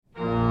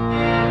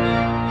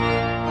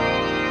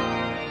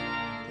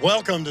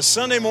Welcome to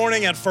Sunday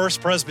morning at First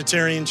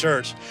Presbyterian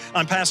Church.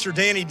 I'm Pastor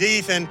Danny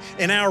Deeth, and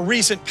in our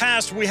recent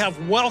past, we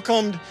have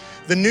welcomed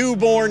the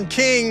newborn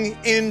King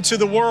into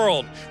the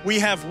world. We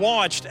have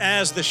watched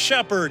as the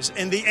shepherds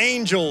and the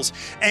angels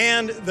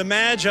and the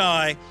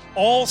Magi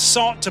all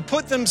sought to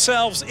put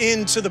themselves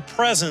into the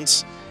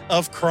presence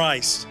of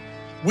Christ.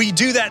 We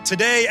do that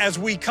today as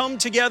we come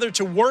together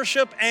to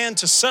worship and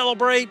to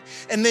celebrate,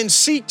 and then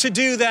seek to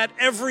do that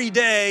every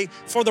day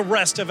for the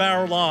rest of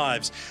our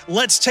lives.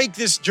 Let's take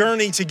this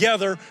journey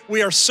together.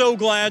 We are so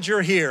glad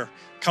you're here.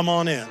 Come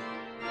on in.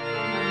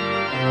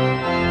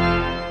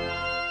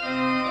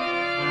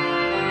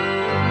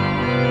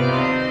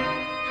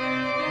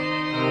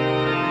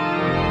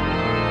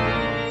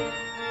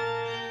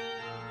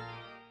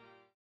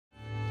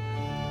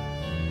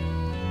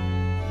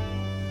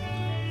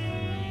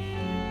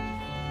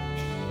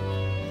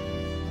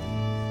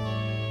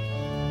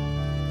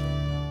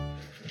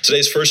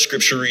 Today's first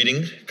scripture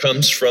reading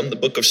comes from the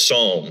book of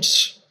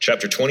Psalms,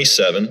 chapter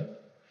 27,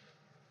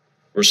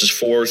 verses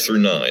 4 through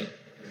 9.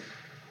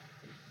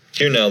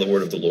 Hear now the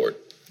word of the Lord.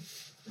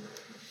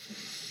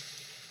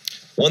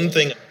 One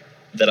thing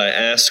that I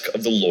ask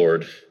of the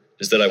Lord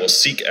is that I will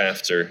seek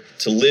after,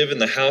 to live in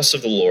the house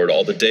of the Lord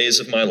all the days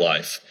of my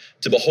life,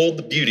 to behold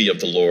the beauty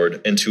of the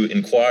Lord and to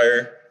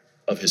inquire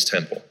of his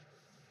temple.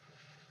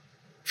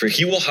 For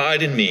he will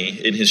hide in me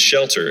in his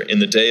shelter in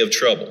the day of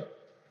trouble.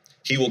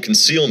 He will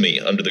conceal me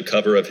under the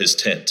cover of his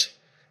tent.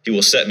 He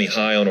will set me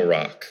high on a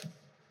rock.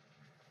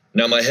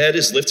 Now my head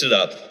is lifted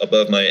up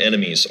above my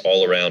enemies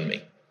all around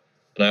me,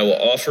 and I will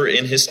offer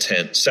in his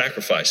tent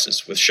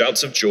sacrifices with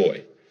shouts of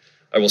joy.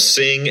 I will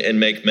sing and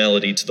make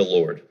melody to the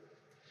Lord.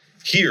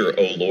 Hear,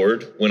 O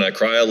Lord, when I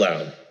cry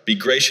aloud. Be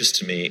gracious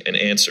to me and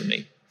answer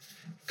me.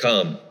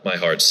 Come, my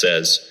heart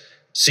says,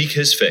 seek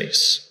his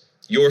face.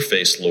 Your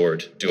face,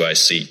 Lord, do I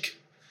seek.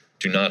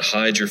 Do not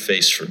hide your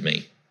face from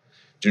me.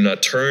 Do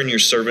not turn your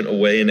servant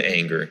away in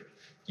anger,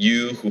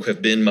 you who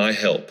have been my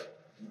help.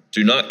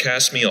 Do not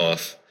cast me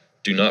off.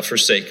 Do not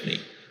forsake me,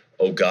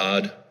 O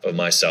God of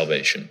my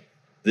salvation.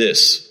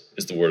 This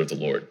is the word of the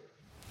Lord.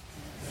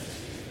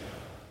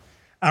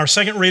 Our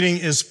second reading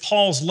is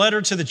Paul's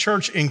letter to the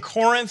church in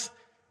Corinth.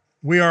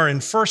 We are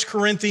in 1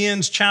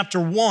 Corinthians chapter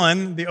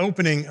 1, the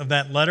opening of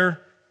that letter.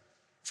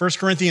 1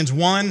 Corinthians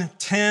 1,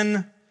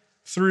 10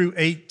 through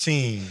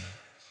 18.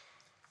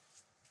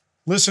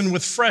 Listen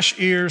with fresh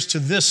ears to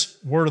this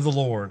word of the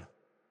Lord.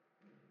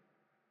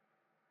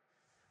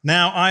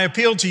 Now I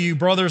appeal to you,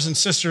 brothers and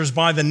sisters,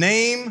 by the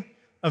name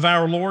of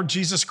our Lord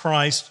Jesus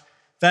Christ,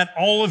 that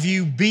all of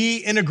you be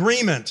in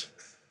agreement,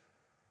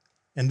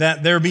 and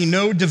that there be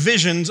no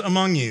divisions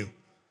among you,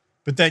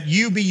 but that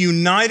you be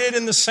united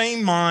in the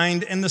same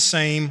mind and the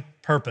same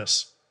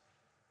purpose.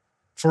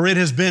 For it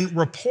has been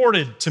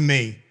reported to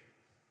me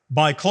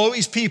by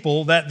Chloe's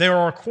people that there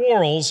are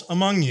quarrels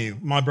among you,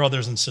 my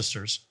brothers and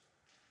sisters.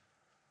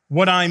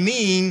 What I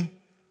mean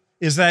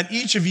is that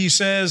each of you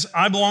says,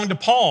 I belong to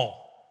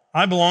Paul,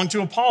 I belong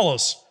to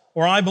Apollos,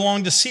 or I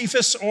belong to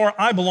Cephas, or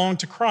I belong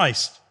to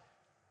Christ.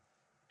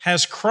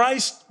 Has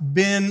Christ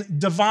been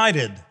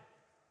divided?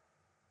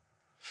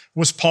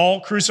 Was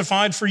Paul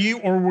crucified for you,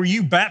 or were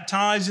you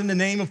baptized in the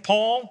name of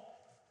Paul?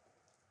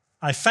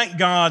 I thank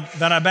God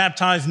that I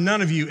baptized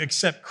none of you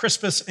except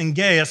Crispus and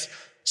Gaius,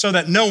 so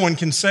that no one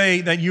can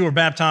say that you were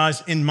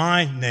baptized in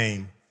my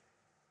name.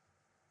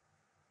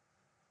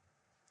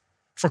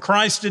 For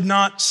Christ did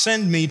not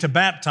send me to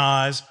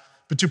baptize,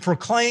 but to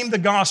proclaim the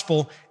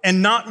gospel,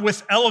 and not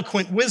with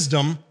eloquent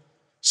wisdom,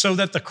 so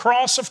that the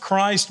cross of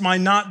Christ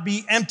might not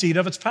be emptied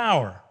of its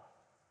power.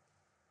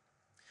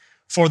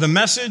 For the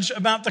message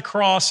about the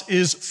cross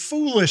is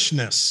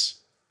foolishness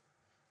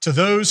to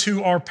those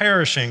who are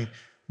perishing,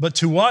 but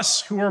to us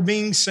who are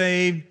being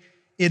saved,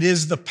 it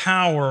is the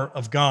power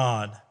of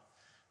God.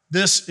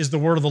 This is the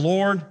word of the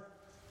Lord.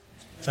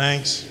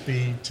 Thanks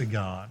be to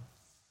God.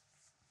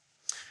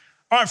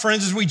 All right,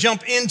 friends, as we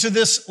jump into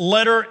this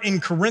letter in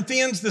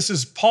Corinthians, this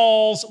is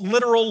Paul's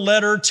literal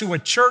letter to a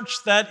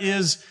church that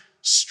is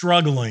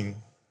struggling.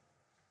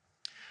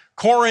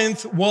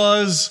 Corinth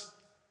was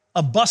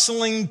a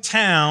bustling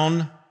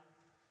town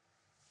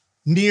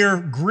near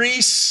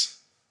Greece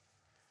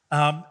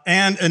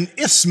and an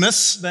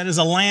isthmus, that is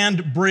a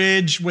land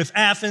bridge, with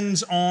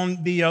Athens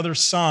on the other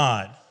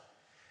side.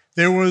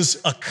 There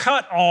was a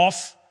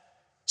cutoff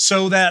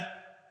so that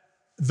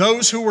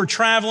those who were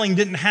traveling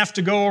didn't have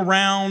to go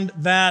around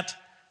that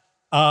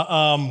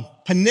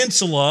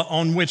peninsula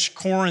on which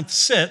Corinth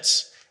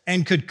sits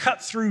and could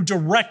cut through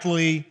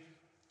directly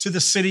to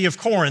the city of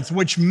Corinth,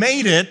 which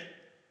made it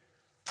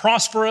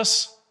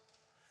prosperous,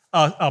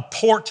 a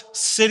port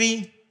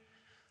city,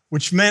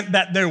 which meant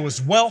that there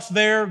was wealth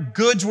there.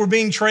 Goods were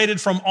being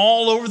traded from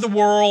all over the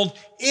world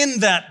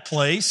in that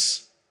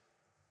place.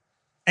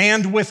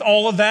 And with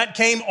all of that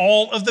came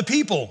all of the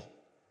people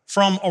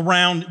from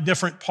around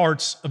different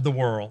parts of the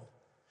world.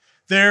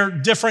 There are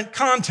different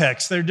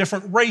contexts, there are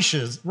different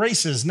races,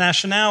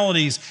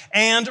 nationalities,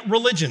 and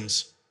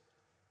religions.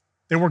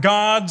 There were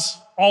gods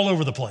all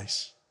over the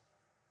place.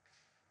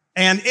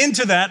 And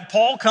into that,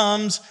 Paul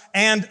comes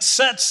and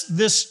sets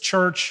this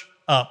church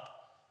up.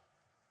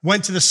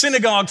 Went to the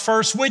synagogue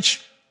first,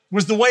 which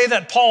was the way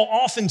that Paul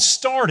often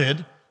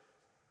started.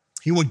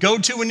 He would go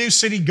to a new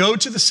city, go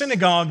to the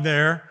synagogue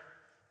there,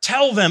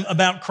 tell them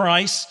about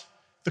Christ,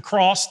 the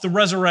cross, the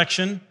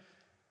resurrection,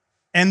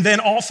 and then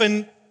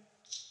often,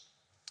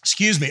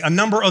 a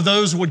number of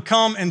those would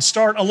come and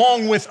start,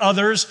 along with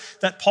others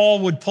that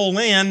Paul would pull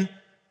in,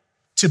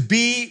 to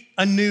be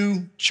a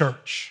new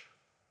church.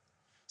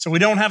 So we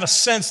don't have a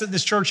sense that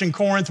this church in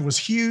Corinth was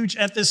huge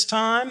at this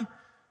time,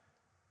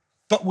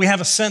 but we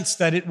have a sense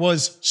that it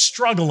was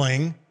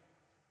struggling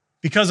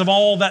because of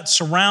all that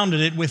surrounded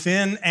it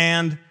within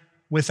and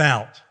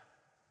without.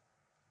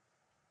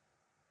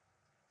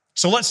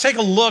 So let's take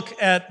a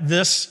look at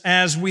this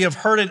as we have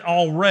heard it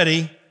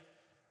already.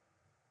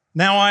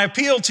 Now I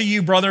appeal to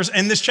you, brothers,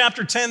 and this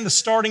chapter 10, the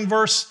starting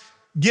verse,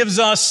 gives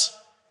us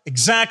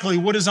exactly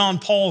what is on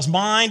Paul's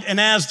mind. And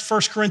as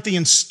 1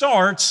 Corinthians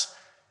starts,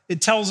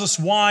 it tells us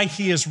why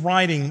he is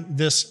writing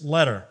this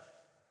letter.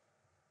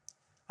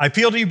 I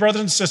appeal to you,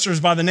 brothers and sisters,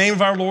 by the name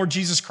of our Lord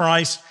Jesus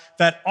Christ,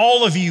 that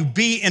all of you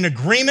be in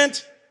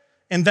agreement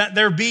and that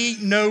there be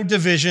no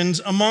divisions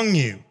among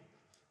you,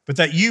 but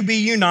that you be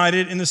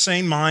united in the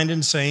same mind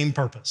and same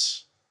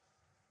purpose.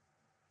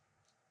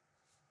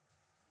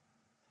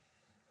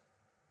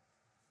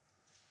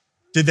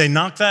 Did they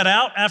knock that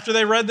out after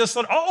they read this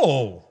letter?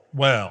 Oh,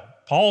 well,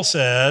 Paul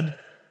said,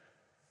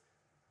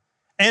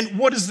 and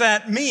what does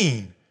that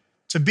mean?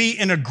 To be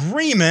in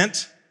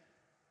agreement,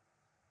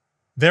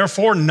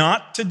 therefore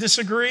not to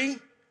disagree,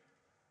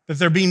 that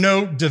there be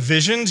no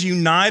divisions,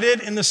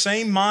 united in the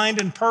same mind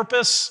and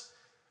purpose.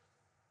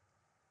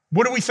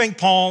 What do we think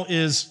Paul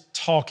is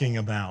talking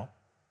about?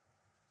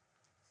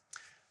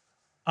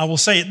 I will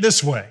say it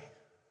this way.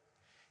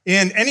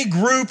 In any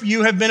group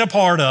you have been a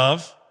part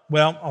of,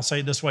 well, I'll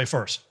say it this way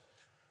first.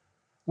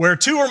 Where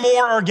two or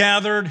more are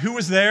gathered, who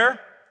is there?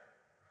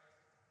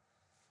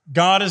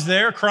 God is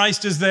there,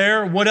 Christ is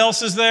there. What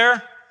else is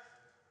there?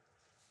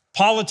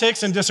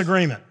 Politics and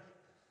disagreement.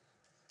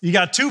 You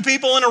got two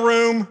people in a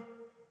room.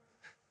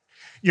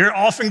 You're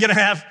often going to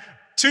have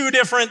two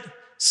different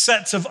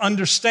sets of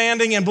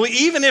understanding and belief,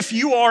 even if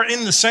you are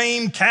in the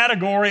same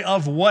category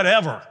of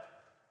whatever.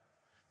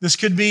 This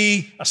could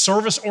be a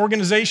service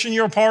organization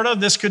you're a part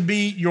of. This could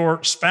be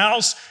your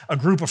spouse, a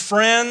group of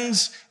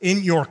friends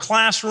in your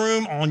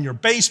classroom, on your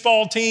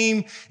baseball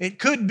team. It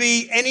could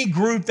be any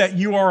group that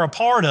you are a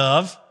part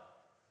of.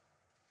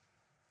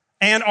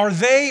 And are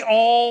they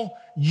all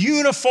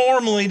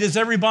uniformly, does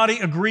everybody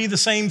agree the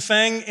same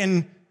thing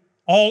and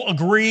all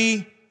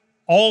agree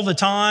all the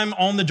time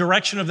on the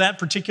direction of that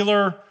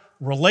particular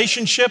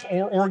relationship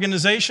or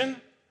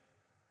organization?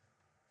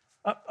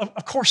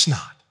 Of course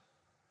not.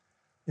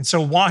 And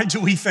so why do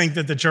we think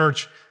that the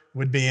church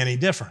would be any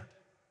different?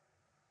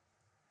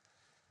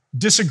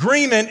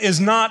 Disagreement is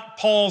not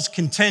Paul's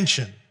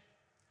contention.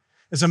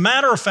 As a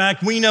matter of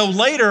fact, we know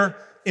later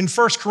in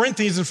 1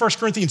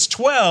 Corinthians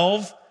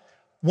 12,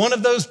 one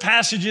of those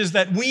passages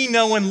that we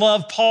know and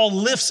love, Paul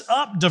lifts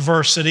up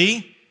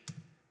diversity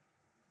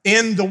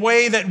in the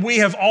way that we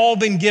have all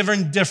been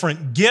given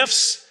different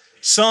gifts.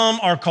 Some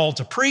are called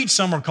to preach,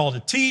 some are called to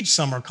teach,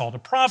 some are called to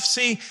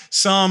prophecy,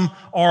 some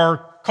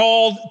are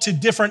called to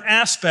different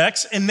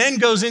aspects, and then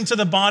goes into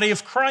the body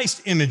of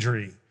Christ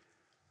imagery.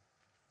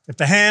 If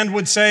the hand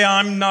would say,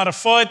 I'm not a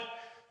foot,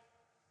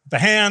 the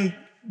hand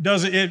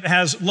it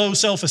has low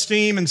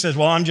self-esteem and says,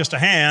 well, I'm just a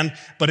hand,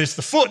 but it's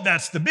the foot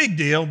that's the big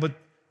deal.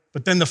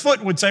 But then the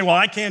foot would say, well,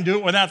 I can't do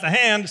it without the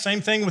hand. Same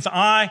thing with the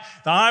eye.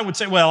 The eye would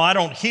say, well, I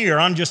don't hear,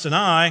 I'm just an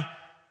eye.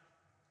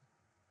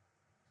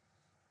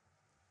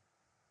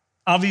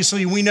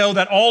 Obviously, we know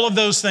that all of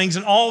those things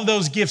and all of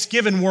those gifts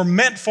given were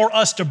meant for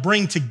us to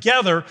bring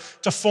together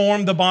to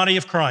form the body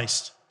of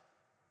Christ.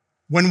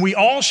 When we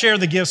all share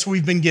the gifts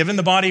we've been given,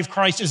 the body of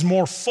Christ is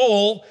more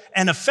full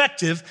and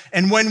effective.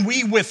 And when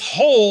we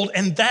withhold,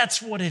 and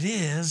that's what it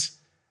is,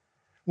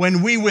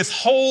 when we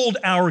withhold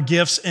our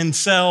gifts and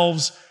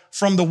selves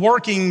from the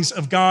workings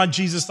of God,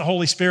 Jesus, the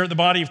Holy Spirit, the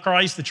body of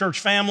Christ, the church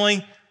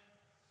family,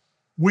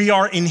 we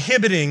are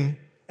inhibiting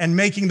and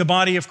making the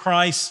body of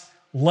Christ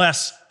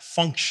less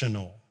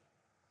functional.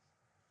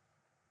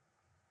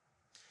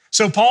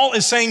 So Paul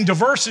is saying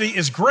diversity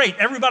is great.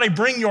 Everybody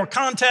bring your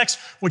context,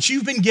 what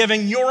you've been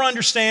given, your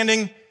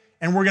understanding,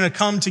 and we're going to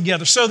come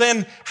together. So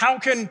then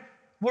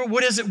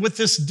what is it with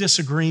this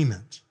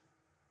disagreement?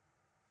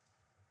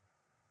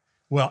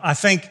 Well, I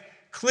think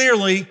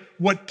clearly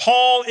what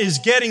Paul is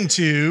getting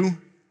to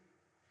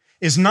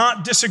is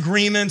not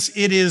disagreements,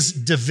 it is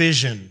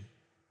division.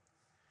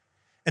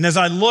 And as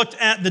I looked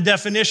at the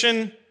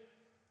definition,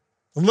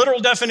 the literal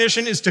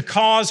definition is to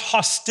cause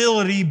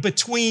hostility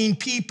between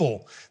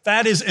people.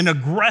 That is an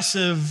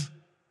aggressive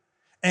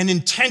and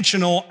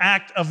intentional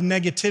act of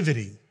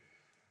negativity.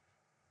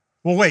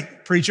 Well,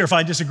 wait, preacher, if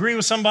I disagree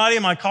with somebody,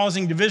 am I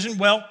causing division?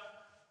 Well,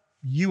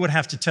 you would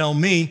have to tell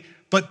me.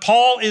 But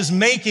Paul is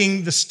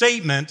making the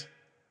statement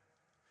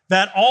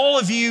that all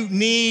of you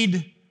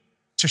need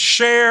to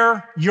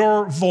share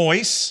your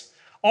voice.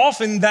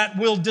 often that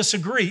will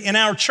disagree. In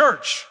our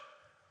church,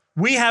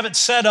 we have it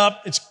set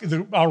up,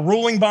 our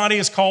ruling body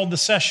is called the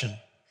session.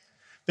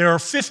 There are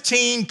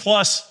 15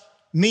 plus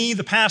me,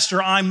 the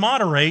pastor, I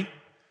moderate.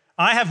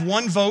 I have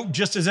one vote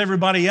just as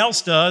everybody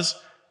else does,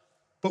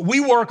 but we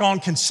work on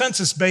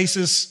consensus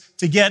basis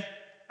to get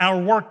our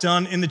work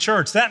done in the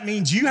church. That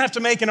means you have to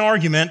make an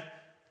argument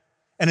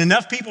and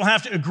enough people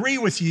have to agree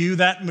with you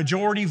that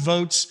majority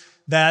votes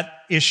that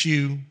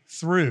issue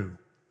through.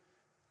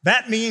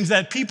 That means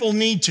that people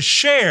need to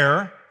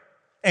share,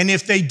 and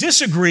if they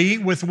disagree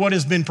with what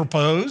has been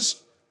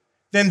proposed,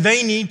 then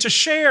they need to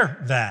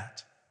share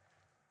that.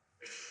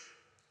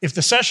 If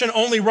the session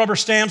only rubber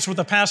stamps what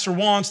the pastor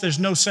wants, there's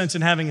no sense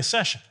in having a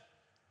session.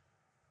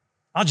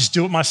 I'll just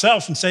do it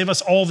myself and save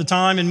us all the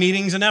time and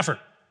meetings and effort.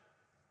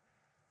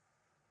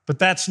 But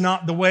that's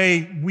not the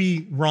way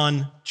we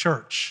run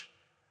church.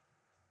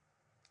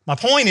 My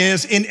point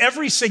is, in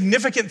every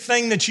significant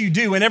thing that you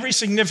do, in every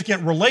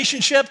significant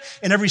relationship,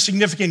 in every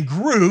significant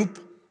group,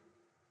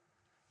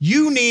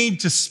 you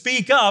need to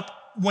speak up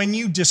when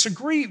you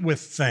disagree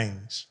with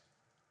things.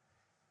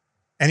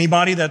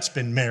 Anybody that's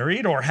been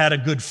married or had a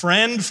good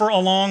friend for a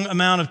long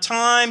amount of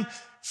time,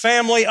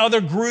 family,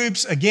 other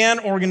groups, again,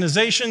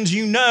 organizations,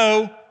 you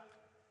know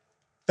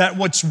that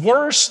what's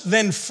worse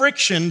than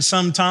friction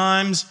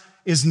sometimes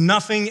is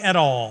nothing at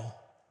all.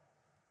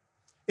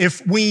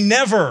 If we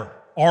never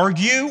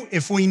argue,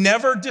 if we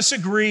never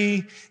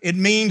disagree, it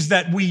means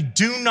that we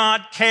do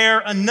not care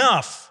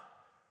enough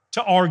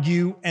to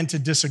argue and to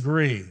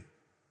disagree.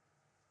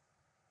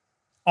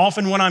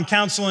 Often when I'm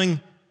counseling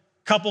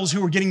couples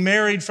who are getting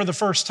married for the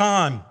first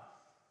time,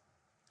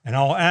 and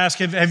I'll ask,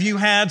 have you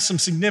had some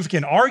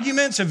significant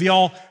arguments? Have you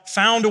all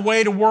found a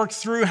way to work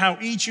through how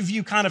each of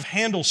you kind of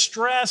handle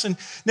stress? And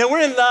now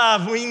we're in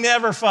love, we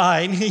never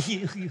fight.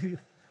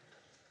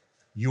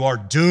 You are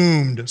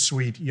doomed,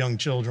 sweet young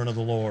children of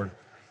the Lord.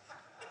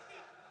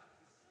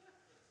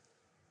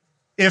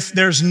 If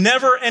there's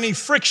never any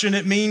friction,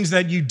 it means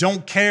that you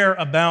don't care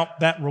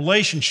about that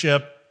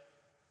relationship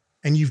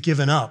and you've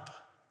given up.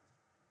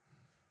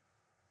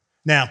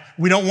 Now,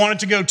 we don't want it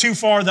to go too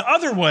far the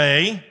other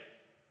way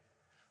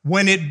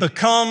when it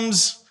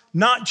becomes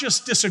not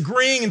just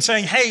disagreeing and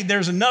saying, hey,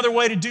 there's another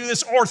way to do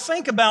this, or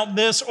think about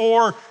this,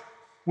 or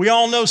we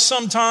all know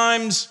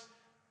sometimes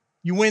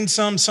you win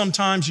some,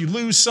 sometimes you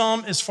lose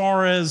some as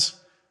far as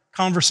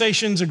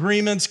conversations,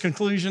 agreements,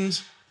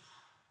 conclusions.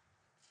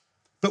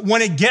 But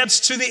when it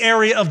gets to the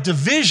area of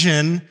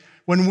division,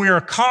 when we are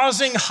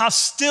causing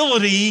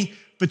hostility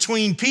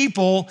between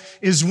people,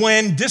 is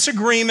when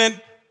disagreement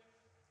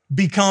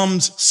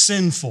becomes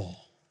sinful.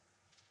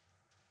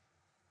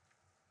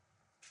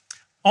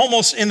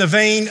 Almost in the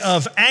vein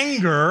of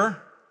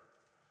anger,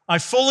 I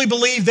fully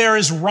believe there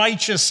is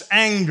righteous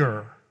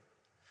anger.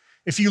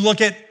 If you look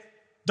at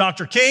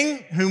Dr. King,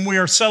 whom we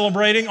are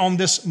celebrating on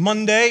this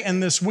Monday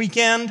and this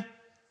weekend,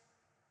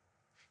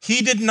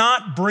 he did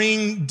not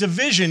bring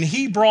division.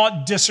 He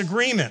brought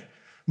disagreement.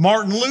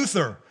 Martin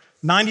Luther,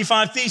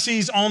 95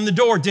 Theses on the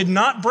Door, did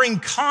not bring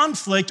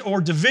conflict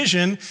or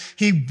division.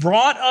 He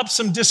brought up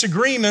some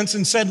disagreements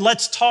and said,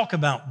 let's talk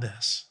about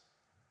this.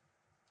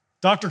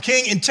 Dr.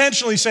 King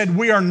intentionally said,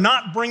 we are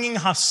not bringing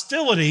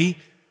hostility,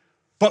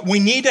 but we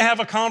need to have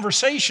a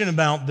conversation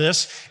about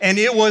this. And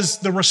it was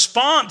the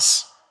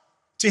response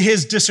to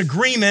his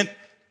disagreement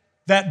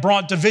that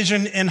brought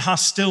division and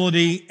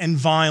hostility and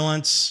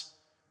violence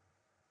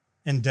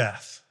and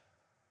death.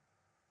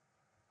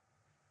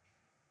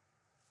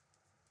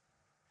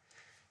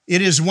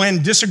 It is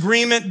when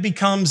disagreement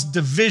becomes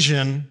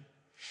division.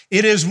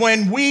 It is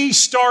when we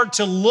start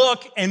to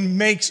look and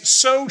make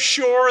so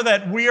sure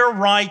that we are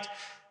right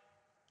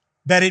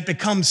that it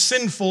becomes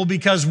sinful,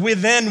 because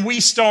then we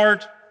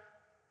start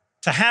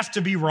to have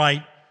to be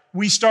right.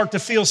 We start to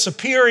feel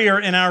superior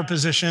in our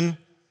position,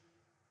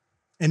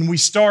 and we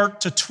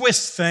start to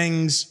twist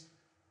things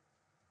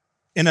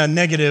in a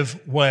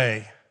negative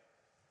way.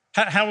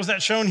 How was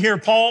that shown here,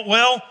 Paul?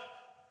 Well,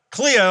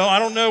 Cleo, I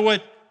don't know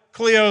what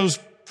Cleo's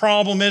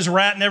problem is,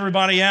 ratting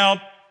everybody out.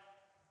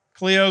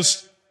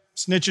 Cleo's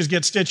snitches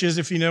get stitches,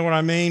 if you know what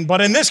I mean.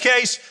 But in this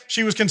case,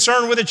 she was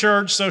concerned with the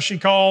church, so she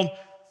called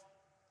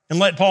and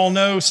let Paul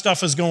know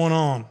stuff is going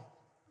on.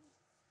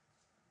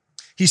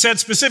 He said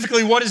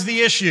specifically, what is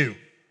the issue?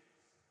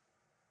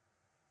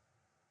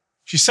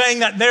 She's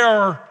saying that there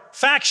are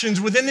factions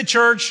within the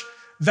church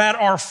that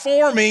are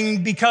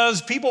forming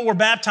because people were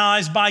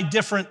baptized by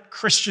different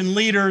Christian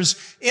leaders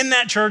in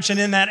that church and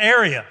in that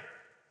area.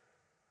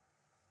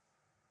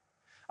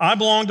 I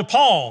belong to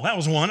Paul. That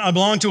was one. I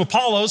belong to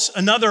Apollos,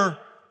 another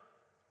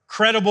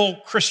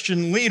credible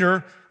Christian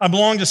leader. I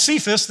belong to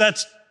Cephas,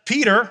 that's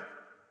Peter,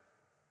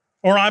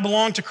 or I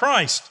belong to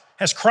Christ.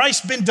 Has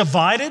Christ been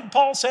divided,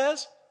 Paul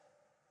says?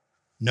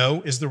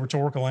 No, is the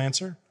rhetorical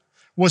answer.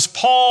 Was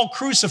Paul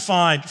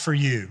crucified for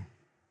you?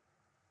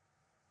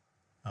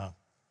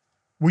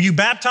 Were you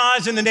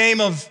baptized in the name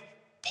of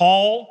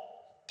Paul?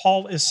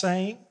 Paul is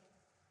saying.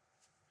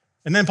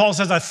 And then Paul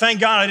says, I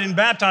thank God I didn't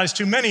baptize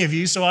too many of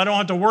you, so I don't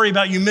have to worry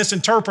about you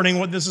misinterpreting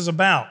what this is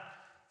about.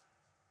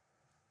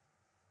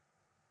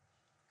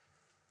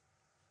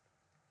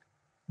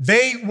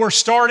 they were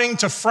starting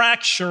to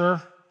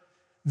fracture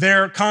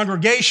their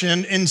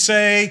congregation and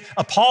say,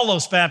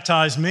 Apollos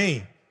baptized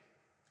me.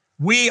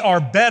 We are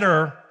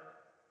better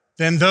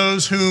than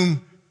those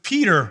whom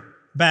Peter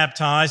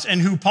baptized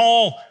and who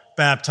Paul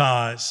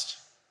baptized.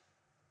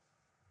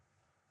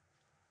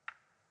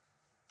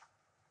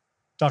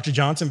 Dr.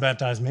 Johnson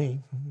baptized me.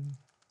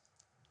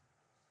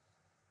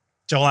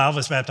 Joel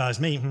Alvis baptized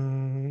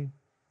me.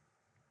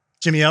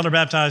 Jimmy Elder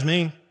baptized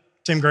me.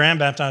 Tim Graham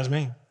baptized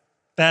me.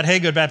 Thad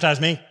Haygood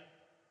baptized me.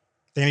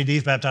 Danny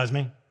Deeth baptized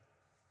me.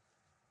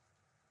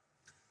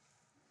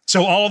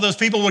 So all of those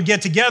people would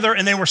get together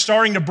and they were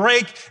starting to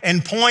break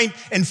and point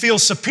and feel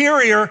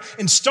superior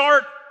and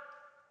start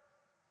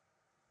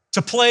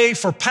to play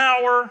for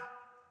power,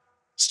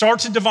 start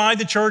to divide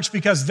the church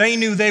because they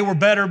knew they were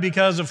better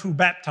because of who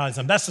baptized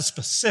them. That's the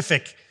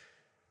specific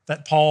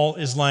that Paul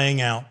is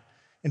laying out.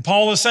 And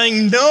Paul is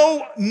saying,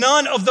 no,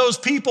 none of those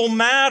people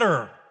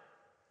matter.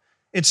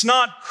 It's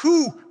not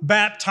who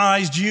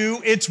baptized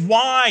you, it's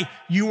why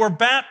you were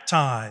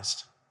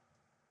baptized.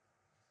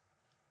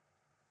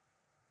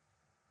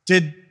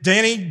 Did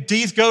Danny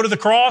Deeth go to the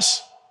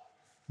cross?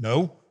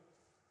 No.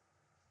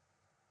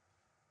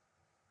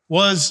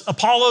 Was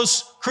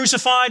Apollos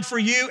crucified for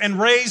you and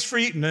raised for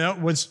you? No.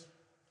 Was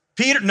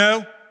Peter?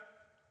 No.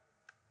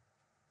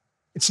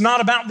 It's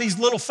not about these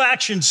little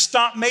factions.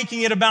 Stop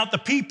making it about the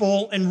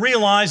people and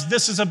realize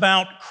this is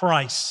about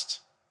Christ.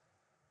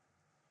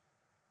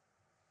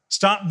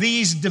 Stop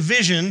these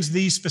divisions,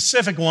 these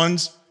specific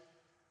ones,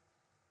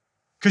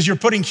 because you're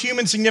putting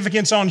human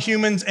significance on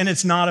humans, and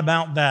it's not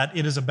about that.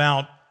 It is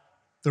about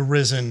the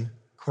risen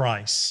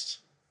Christ.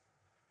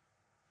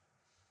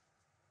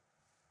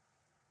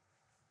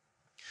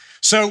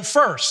 So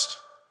first,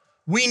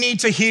 we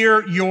need to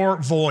hear your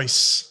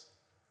voice.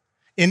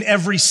 In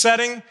every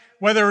setting,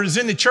 whether it is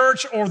in the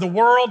church or the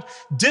world,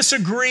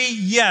 disagree,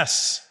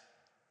 yes.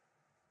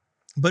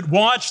 But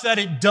watch that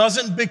it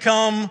doesn't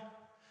become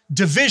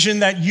division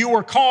that you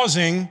are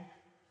causing,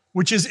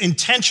 which is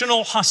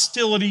intentional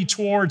hostility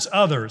towards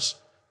others.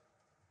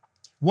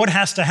 What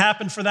has to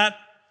happen for that?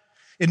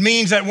 It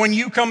means that when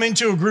you come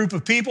into a group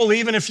of people,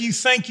 even if you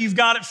think you've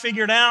got it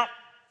figured out,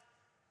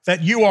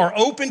 that you are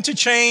open to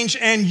change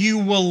and you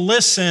will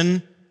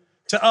listen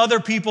to other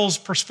people's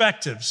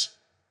perspectives.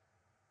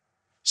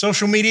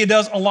 Social media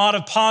does a lot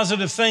of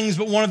positive things,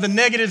 but one of the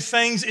negative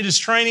things it is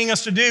training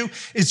us to do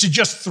is to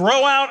just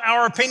throw out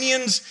our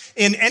opinions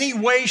in any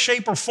way,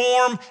 shape, or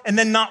form and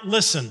then not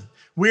listen.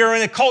 We are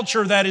in a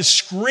culture that is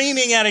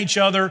screaming at each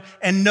other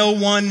and no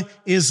one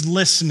is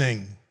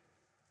listening.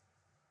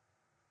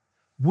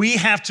 We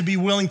have to be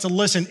willing to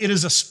listen. It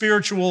is a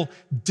spiritual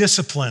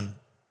discipline.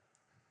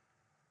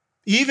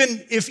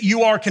 Even if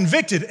you are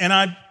convicted,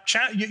 and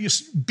you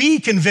be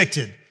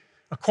convicted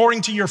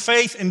according to your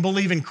faith and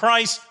believe in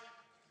Christ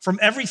from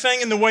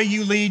everything in the way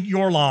you lead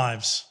your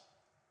lives.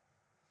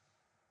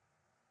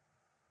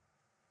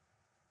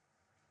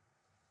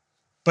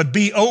 But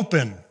be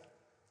open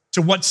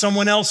to what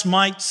someone else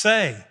might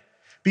say.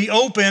 Be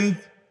open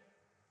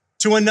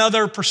to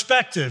another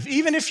perspective,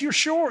 even if you're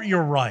sure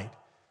you're right.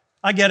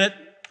 I get it.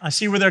 I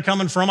see where they're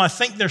coming from. I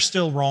think they're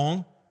still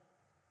wrong.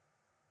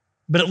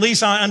 But at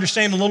least I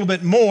understand a little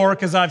bit more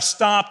because I've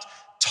stopped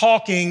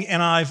talking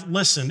and I've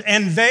listened.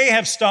 And they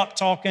have stopped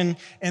talking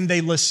and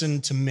they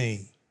listened to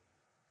me.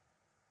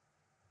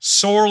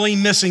 Sorely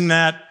missing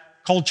that.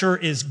 Culture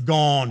is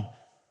gone.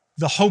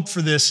 The hope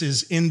for this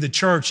is in the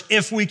church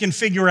if we can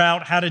figure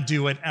out how to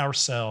do it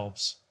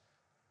ourselves.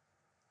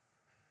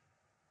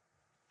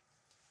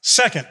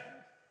 Second,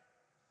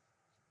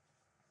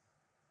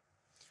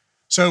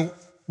 so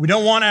we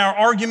don't want our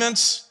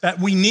arguments that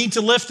we need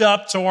to lift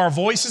up so our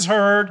voice is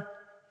heard,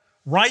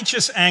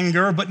 righteous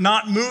anger, but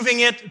not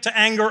moving it to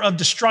anger of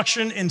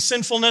destruction and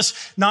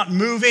sinfulness, not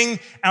moving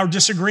our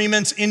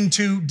disagreements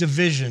into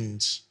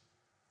divisions,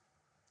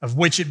 of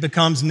which it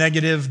becomes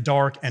negative,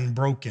 dark, and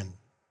broken.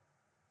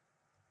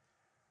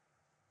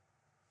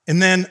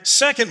 And then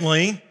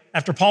secondly,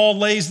 after Paul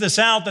lays this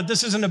out, that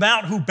this isn't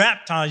about who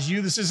baptized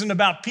you, this isn't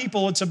about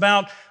people, it's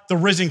about the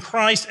risen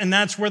Christ, and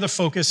that's where the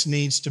focus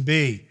needs to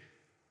be.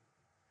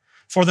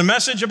 For the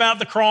message about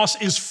the cross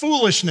is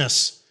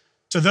foolishness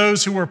to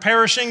those who are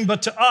perishing,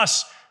 but to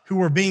us who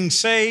are being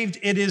saved,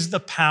 it is the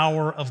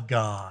power of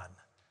God.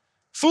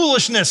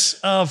 Foolishness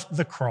of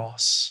the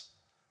cross.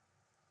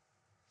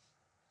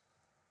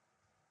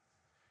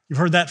 You've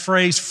heard that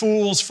phrase,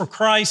 fools for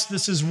Christ.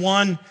 This is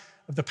one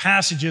of the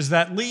passages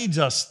that leads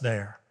us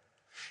there.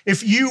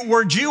 If you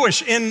were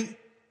Jewish in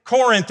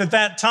Corinth at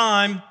that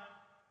time,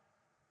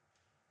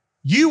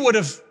 you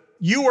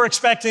were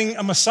expecting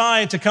a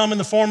Messiah to come in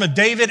the form of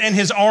David and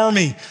his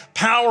army,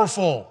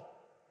 powerful,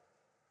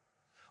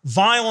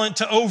 violent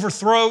to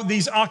overthrow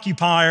these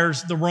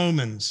occupiers, the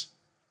Romans.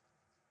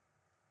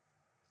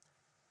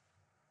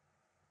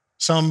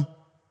 Some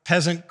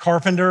peasant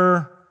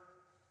carpenter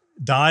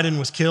died and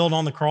was killed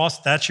on the cross.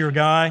 That's your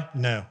guy?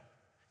 No.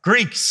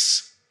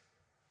 Greeks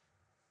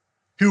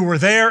who were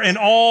there in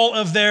all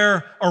of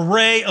their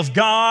array of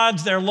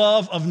gods, their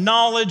love of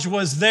knowledge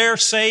was their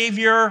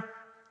Savior.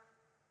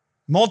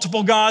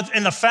 multiple gods,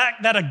 and the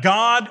fact that a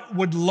God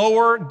would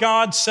lower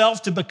God's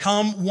self to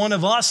become one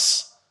of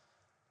us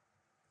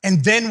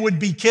and then would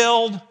be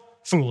killed,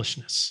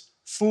 foolishness.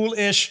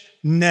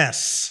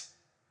 Foolishness.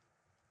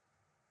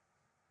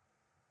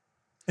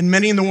 And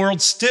many in the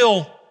world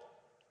still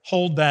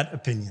hold that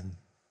opinion.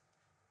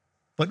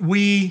 But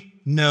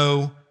we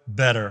know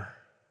better.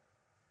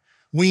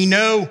 We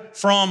know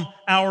from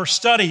our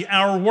study,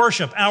 our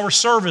worship, our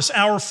service,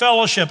 our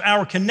fellowship,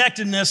 our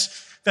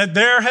connectedness, that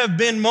there have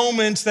been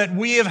moments that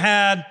we have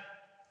had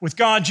with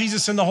God,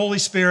 Jesus, and the Holy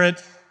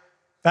Spirit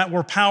that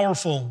were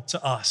powerful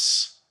to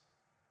us.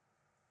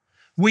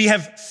 We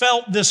have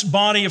felt this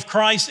body of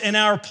Christ and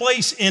our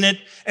place in it,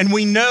 and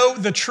we know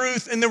the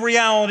truth and the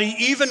reality.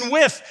 Even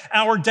with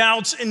our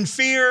doubts and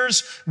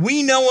fears,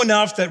 we know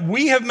enough that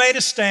we have made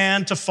a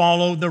stand to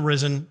follow the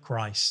risen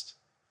Christ.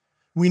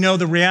 We know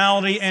the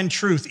reality and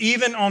truth.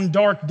 Even on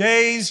dark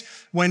days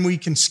when we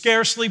can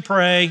scarcely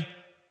pray,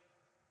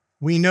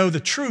 we know the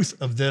truth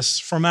of this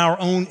from our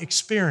own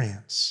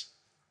experience.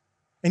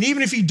 And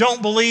even if you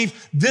don't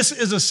believe this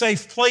is a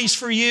safe place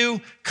for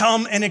you,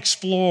 come and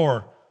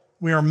explore.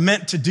 We are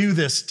meant to do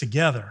this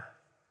together.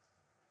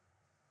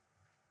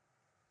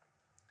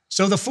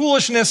 So the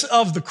foolishness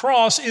of the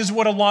cross is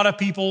what a lot of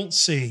people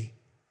see.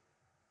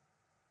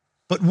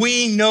 But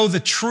we know the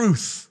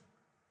truth.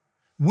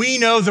 We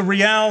know the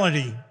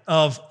reality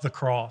of the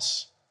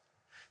cross.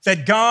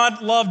 That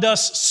God loved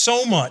us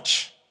so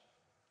much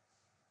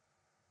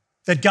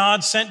that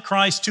God sent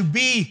Christ to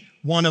be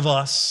one of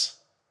us,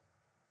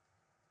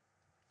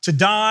 to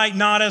die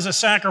not as a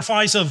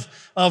sacrifice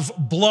of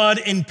blood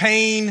and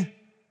pain,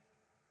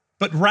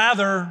 but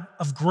rather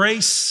of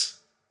grace,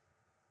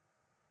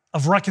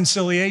 of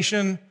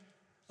reconciliation,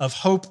 of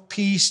hope,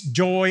 peace,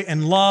 joy,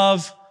 and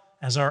love,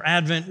 as our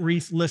Advent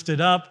wreath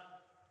lifted up.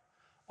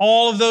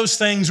 All of those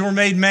things were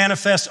made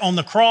manifest on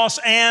the cross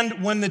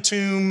and when the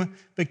tomb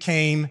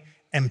became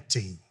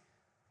empty.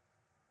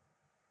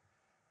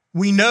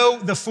 We know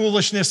the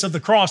foolishness of the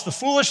cross. The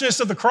foolishness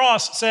of the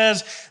cross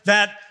says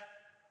that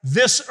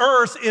this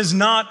earth is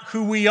not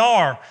who we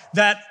are,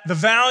 that the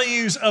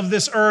values of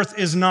this earth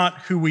is not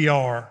who we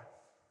are.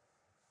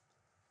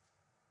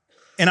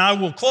 And I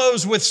will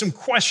close with some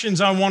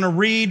questions I want to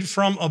read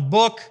from a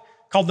book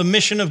called The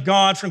Mission of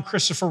God from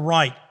Christopher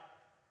Wright.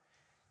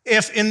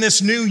 If in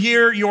this new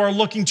year you are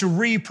looking to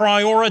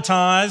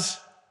reprioritize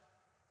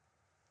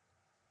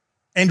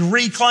and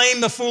reclaim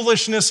the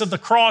foolishness of the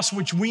cross,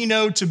 which we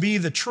know to be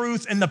the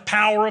truth and the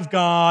power of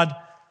God,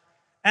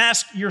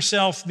 ask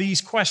yourself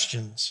these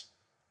questions.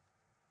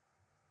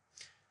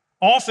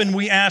 Often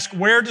we ask,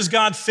 where does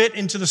God fit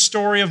into the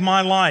story of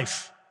my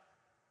life?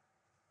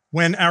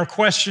 When our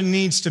question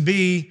needs to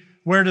be,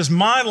 where does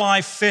my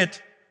life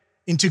fit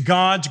into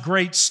God's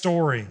great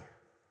story?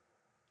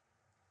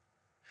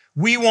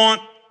 We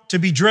want to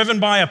be driven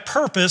by a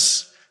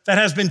purpose that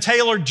has been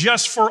tailored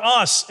just for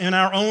us in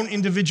our own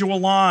individual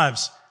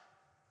lives,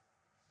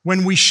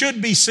 when we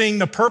should be seeing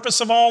the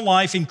purpose of all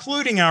life,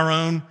 including our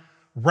own,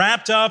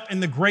 wrapped up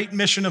in the great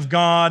mission of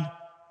God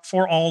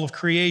for all of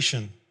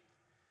creation.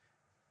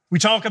 We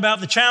talk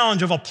about the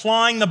challenge of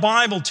applying the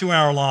Bible to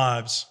our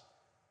lives,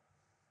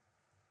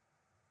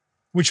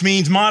 which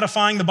means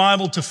modifying the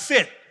Bible to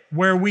fit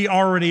where we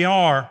already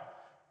are.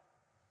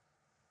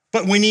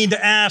 But we need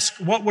to ask,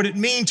 what would it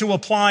mean to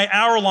apply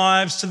our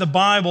lives to the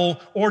Bible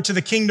or to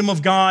the kingdom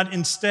of God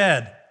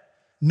instead?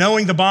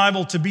 Knowing the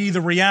Bible to be the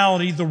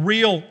reality, the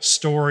real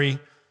story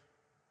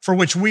for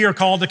which we are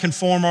called to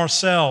conform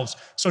ourselves.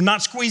 So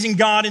not squeezing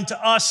God into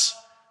us,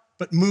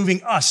 but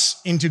moving us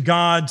into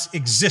God's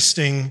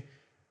existing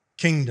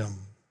kingdom.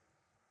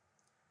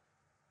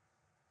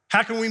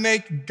 How can we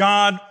make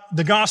God,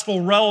 the gospel,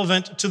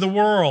 relevant to the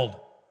world?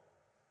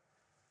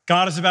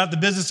 God is about the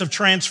business of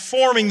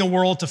transforming the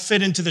world to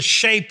fit into the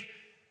shape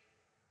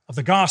of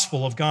the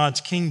gospel of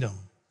God's kingdom.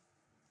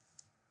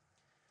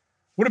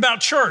 What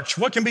about church?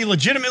 What can be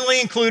legitimately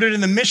included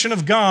in the mission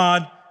of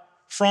God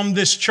from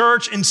this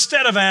church,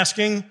 instead of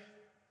asking,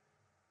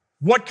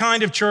 what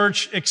kind of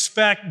church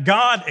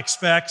God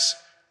expects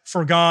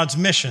for God's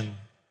mission?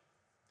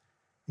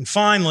 And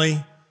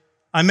finally,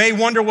 I may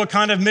wonder what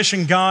kind of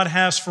mission God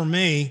has for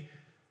me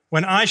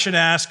when I should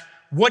ask,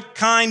 what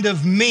kind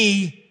of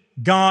me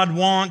God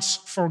wants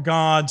for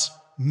God's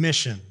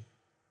mission?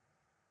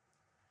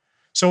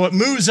 So it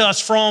moves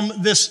us from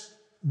this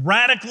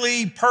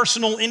radically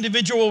personal,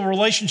 individual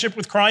relationship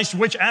with Christ,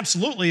 which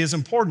absolutely is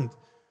important.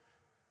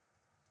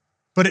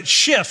 But it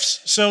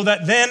shifts so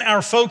that then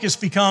our focus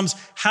becomes,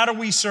 how do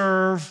we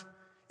serve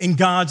in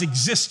God's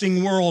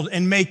existing world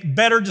and make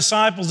better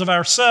disciples of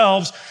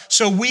ourselves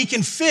so we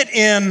can fit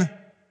in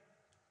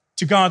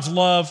to God's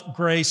love,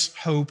 grace,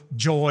 hope,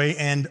 joy,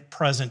 and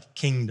present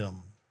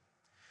kingdom.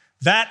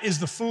 That is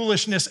the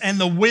foolishness and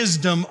the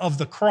wisdom of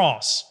the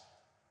cross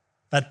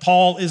that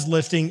Paul is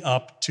lifting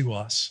up to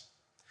us.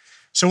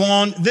 So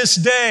on this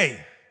day,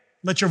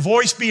 let your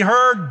voice be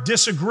heard,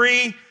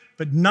 disagree,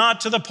 but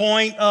not to the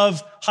point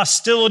of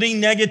hostility,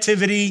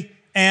 negativity,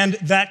 and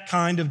that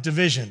kind of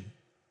division.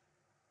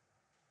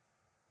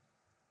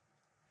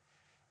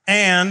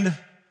 and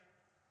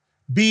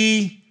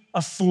be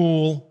a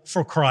fool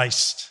for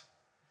Christ.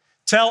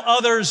 Tell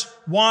others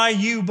why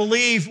you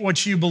believe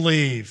what you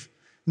believe,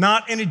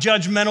 not in a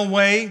judgmental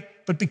way,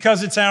 but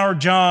because it's our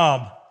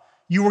job.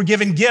 You were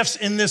given gifts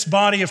in this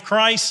body of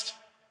Christ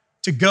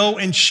to go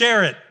and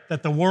share it,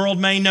 that the world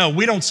may know.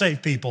 We don't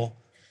save people.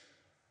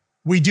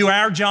 We do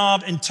our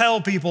job and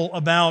tell people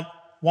about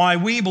why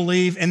we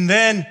believe, and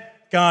then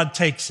God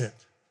takes it.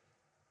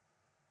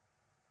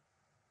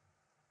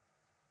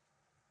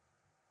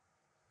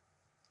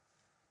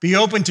 Be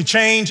open to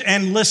change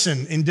and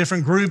listen in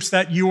different groups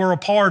that you are a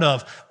part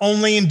of.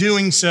 Only in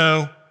doing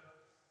so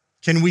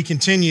can we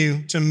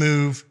continue to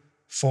move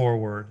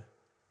forward.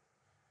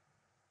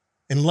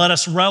 And let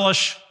us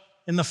relish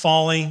in the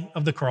folly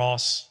of the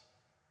cross,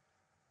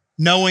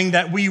 knowing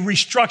that we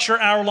restructure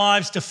our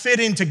lives to fit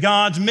into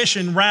God's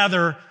mission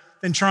rather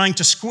than trying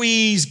to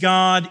squeeze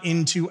God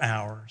into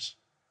ours.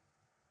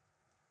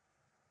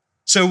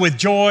 So with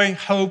joy,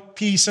 hope,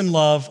 peace, and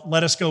love,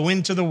 let us go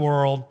into the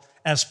world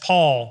as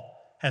Paul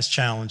has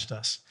challenged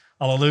us.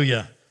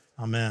 Hallelujah.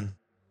 Amen.